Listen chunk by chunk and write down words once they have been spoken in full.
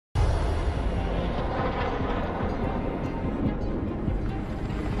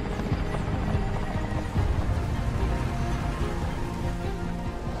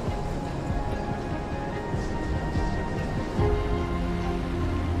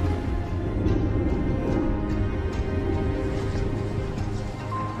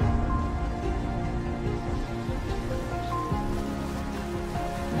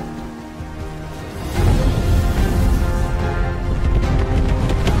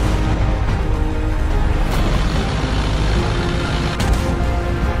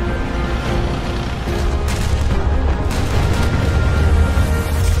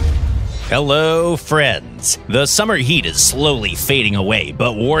Hello, friends. The summer heat is slowly fading away,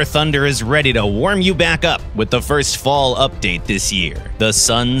 but War Thunder is ready to warm you back up with the first fall update this year, the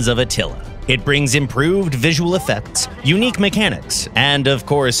Sons of Attila. It brings improved visual effects, unique mechanics, and of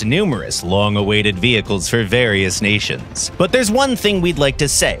course numerous long-awaited vehicles for various nations. But there's one thing we'd like to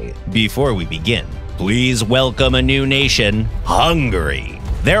say before we begin. Please welcome a new nation, Hungary.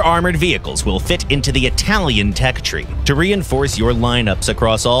 Their armored vehicles will fit into the Italian tech tree to reinforce your lineups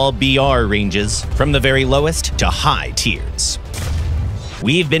across all BR ranges, from the very lowest to high tiers.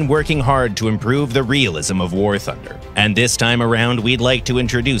 We've been working hard to improve the realism of War Thunder, and this time around we'd like to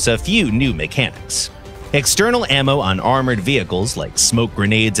introduce a few new mechanics. External ammo on armored vehicles like smoke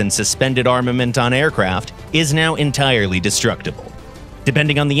grenades and suspended armament on aircraft is now entirely destructible.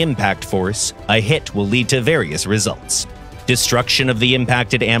 Depending on the impact force, a hit will lead to various results. Destruction of the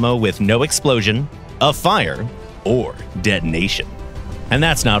impacted ammo with no explosion, a fire, or detonation. And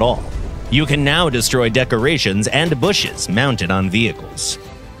that's not all. You can now destroy decorations and bushes mounted on vehicles.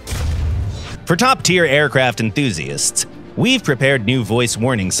 For top-tier aircraft enthusiasts, we've prepared new voice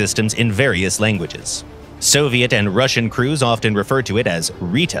warning systems in various languages. Soviet and Russian crews often refer to it as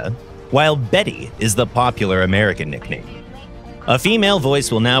Rita, while Betty is the popular American nickname. A female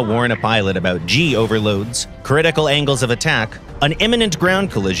voice will now warn a pilot about G overloads, critical angles of attack, an imminent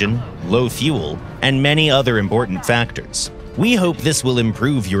ground collision, low fuel, and many other important factors. We hope this will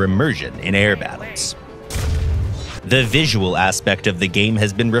improve your immersion in air battles. The visual aspect of the game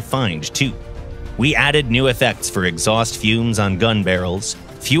has been refined too. We added new effects for exhaust fumes on gun barrels,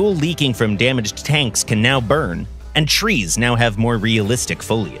 fuel leaking from damaged tanks can now burn, and trees now have more realistic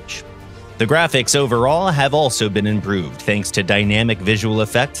foliage. The graphics overall have also been improved thanks to dynamic visual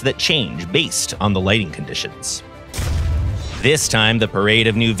effects that change based on the lighting conditions. This time, the parade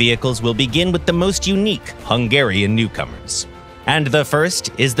of new vehicles will begin with the most unique Hungarian newcomers. And the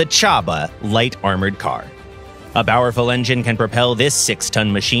first is the Csaba light armored car. A powerful engine can propel this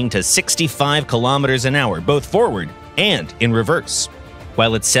 6-ton machine to 65 kilometers an hour, both forward and in reverse,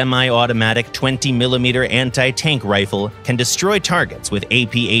 while its semi-automatic 20mm anti-tank rifle can destroy targets with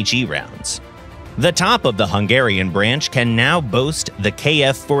APHE rounds. The top of the Hungarian branch can now boast the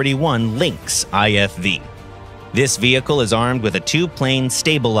KF-41 Lynx IFV. This vehicle is armed with a two-plane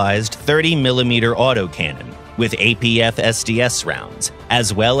stabilized 30mm autocannon with APF SDS rounds,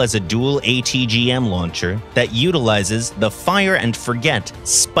 as well as a dual ATGM launcher that utilizes the fire and forget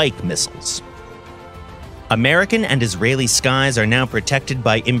spike missiles. American and Israeli skies are now protected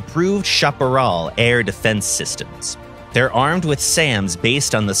by improved Chaparral air defense systems. They're armed with SAMs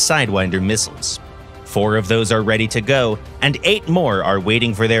based on the Sidewinder missiles. 4 of those are ready to go, and 8 more are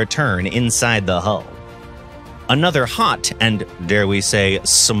waiting for their turn inside the hull. Another hot, and dare we say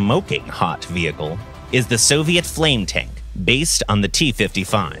smoking hot vehicle, is the Soviet flame tank, based on the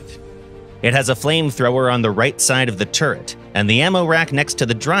T-55. It has a flamethrower on the right side of the turret, and the ammo rack next to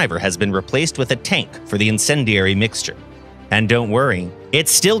the driver has been replaced with a tank for the incendiary mixture. And don't worry, it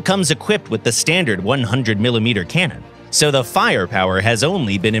still comes equipped with the standard 100mm cannon, so the firepower has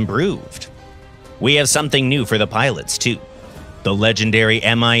only been improved. We have something new for the pilots too. The legendary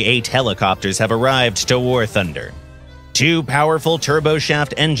Mi-8 helicopters have arrived to War Thunder. 2 powerful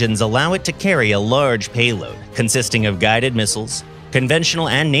turboshaft engines allow it to carry a large payload consisting of guided missiles, conventional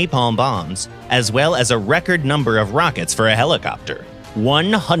and napalm bombs, as well as a record number of rockets for a helicopter,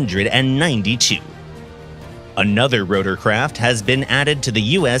 192. Another rotorcraft has been added to the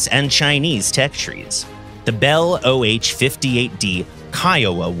US and Chinese tech trees. The Bell OH-58D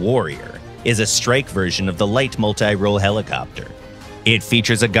Kiowa Warrior is a strike version of the light multi-role helicopter. It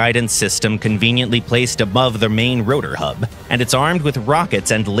features a guidance system conveniently placed above the main rotor hub, and it's armed with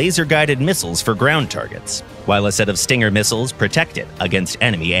rockets and laser-guided missiles for ground targets, while a set of Stinger missiles protect it against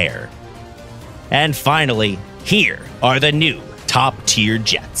enemy air. And finally, here are the new top-tier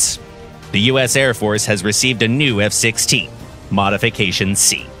jets. The US Air Force has received a new F-16, Modification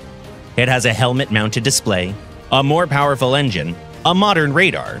C. It has a helmet-mounted display, a more powerful engine, a modern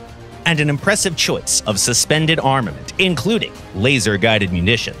radar, and an impressive choice of suspended armament, including laser-guided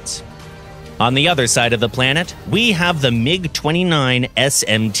munitions. On the other side of the planet, we have the MiG-29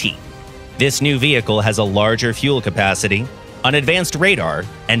 SMT. This new vehicle has a larger fuel capacity, an advanced radar,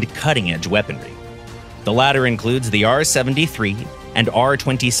 and cutting-edge weaponry. The latter includes the R-73 and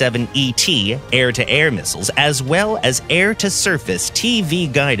R-27ET air-to-air missiles, as well as air-to-surface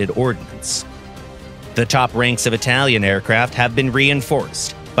TV-guided ordnance. The top ranks of Italian aircraft have been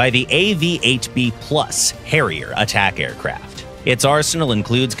reinforced by the AV-8B Plus Harrier attack aircraft. Its arsenal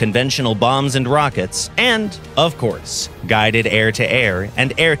includes conventional bombs and rockets, and, of course, guided air-to-air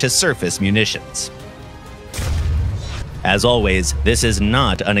and air-to-surface munitions. As always, this is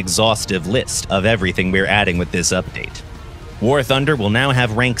not an exhaustive list of everything we're adding with this update. War Thunder will now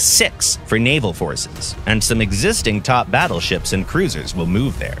have rank 6 for naval forces, and some existing top battleships and cruisers will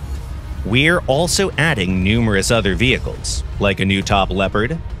move there. We're also adding numerous other vehicles, like a new top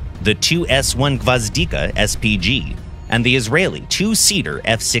Leopard, the 2S1 Gvazdika SPG, and the Israeli 2-seater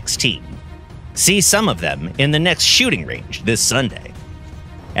F-16. See some of them in the next shooting range this Sunday.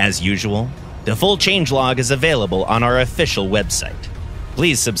 As usual, the full changelog is available on our official website.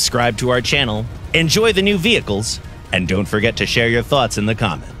 Please subscribe to our channel, enjoy the new vehicles, and don't forget to share your thoughts in the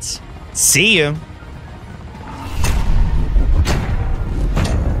comments. See you!